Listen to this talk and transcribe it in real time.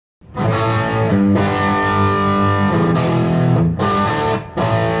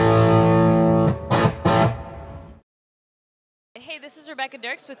This is Rebecca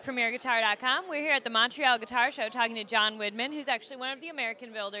Dirks with PremierGuitar.com. We're here at the Montreal Guitar Show talking to John Widman, who's actually one of the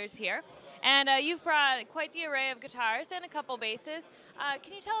American builders here. And you've brought quite the array of guitars and a couple basses.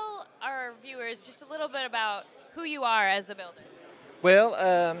 Can you tell our viewers just a little bit about who you are as a builder?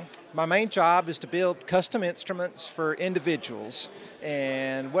 Well, my main job is to build custom instruments for individuals.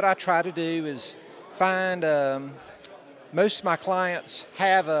 And what I try to do is find most of my clients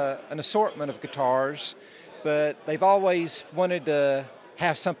have an assortment of guitars, but they've always wanted to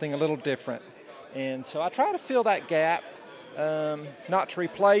have something a little different. And so I try to fill that gap, not to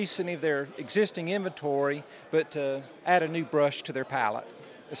replace any of their existing inventory, but to add a new brush to their palette,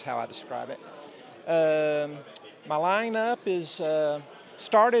 is how I describe it. My lineup is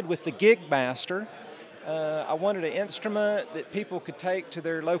started with the Gigmaster. I wanted an instrument that people could take to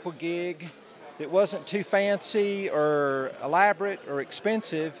their local gig that wasn't too fancy or elaborate or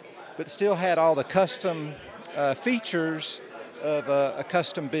expensive, but still had all the custom features of a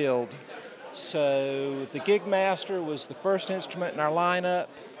custom build. So the Gigmaster was the first instrument in our lineup.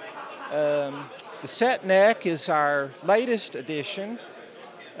 The set neck is our latest addition.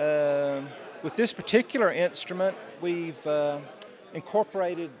 With this particular instrument, we've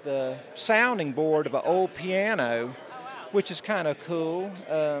incorporated the sounding board of an old piano, which is kind of cool.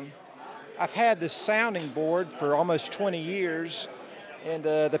 I've had this sounding board for almost 20 years, and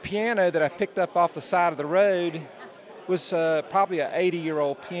the piano that I picked up off the side of the road was probably an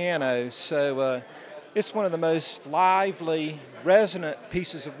 80-year-old piano. So it's one of the most lively, resonant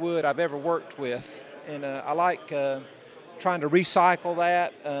pieces of wood I've ever worked with. And I like trying to recycle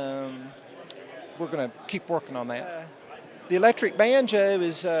that. We're going to keep working on that. The electric banjo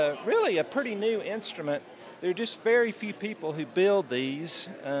is really a pretty new instrument. There are just very few people who build these.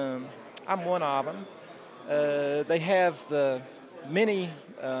 I'm one of them. They have the mini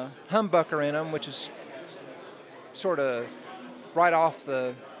humbucker in them, which is sort of right off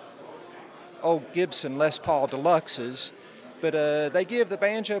the old Gibson Les Paul Deluxes. But they give the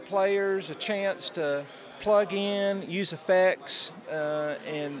banjo players a chance to plug in, use effects,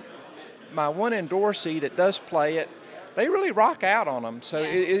 and my one endorsee that does play it, they really rock out on them. So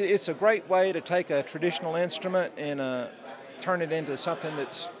it's a great way to take a traditional instrument and turn it into something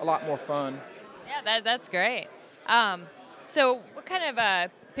that's a lot more fun. Yeah, that's great. So what kind of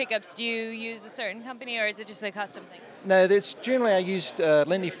pickups do you use, a certain company, or is it just a custom thing? No, generally I used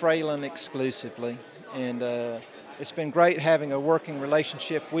Lindy Fralin exclusively, and it's been great having a working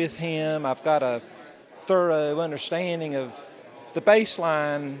relationship with him. I've got a thorough understanding of the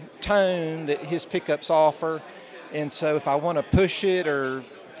baseline tone that his pickups offer, and so if I want to push it or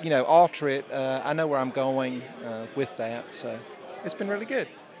alter it, I know where I'm going with that. So it's been really good.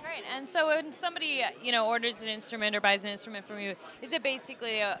 Right, and so when somebody orders an instrument or buys an instrument from you, is it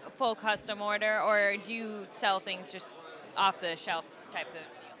basically a full custom order, or do you sell things just off the shelf type of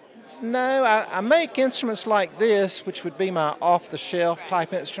deal? No, I make instruments like this, which would be my off-the-shelf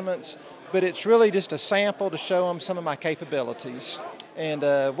type instruments, but it's really just a sample to show them some of my capabilities. And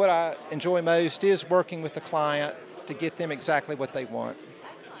what I enjoy most is working with the client to get them exactly what they want.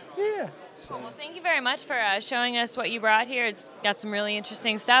 Excellent. Yeah. Cool. Well, thank you very much for showing us what you brought here. It's got some really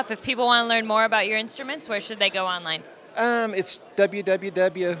interesting stuff. If people want to learn more about your instruments, where should they go online? It's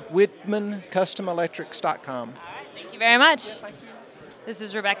www.widmancustomelectrics.com. All right, thank you very much. Yeah, thank you. This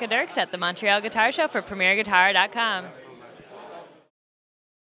is Rebecca Dirks at the Montreal Guitar Show for PremierGuitar.com.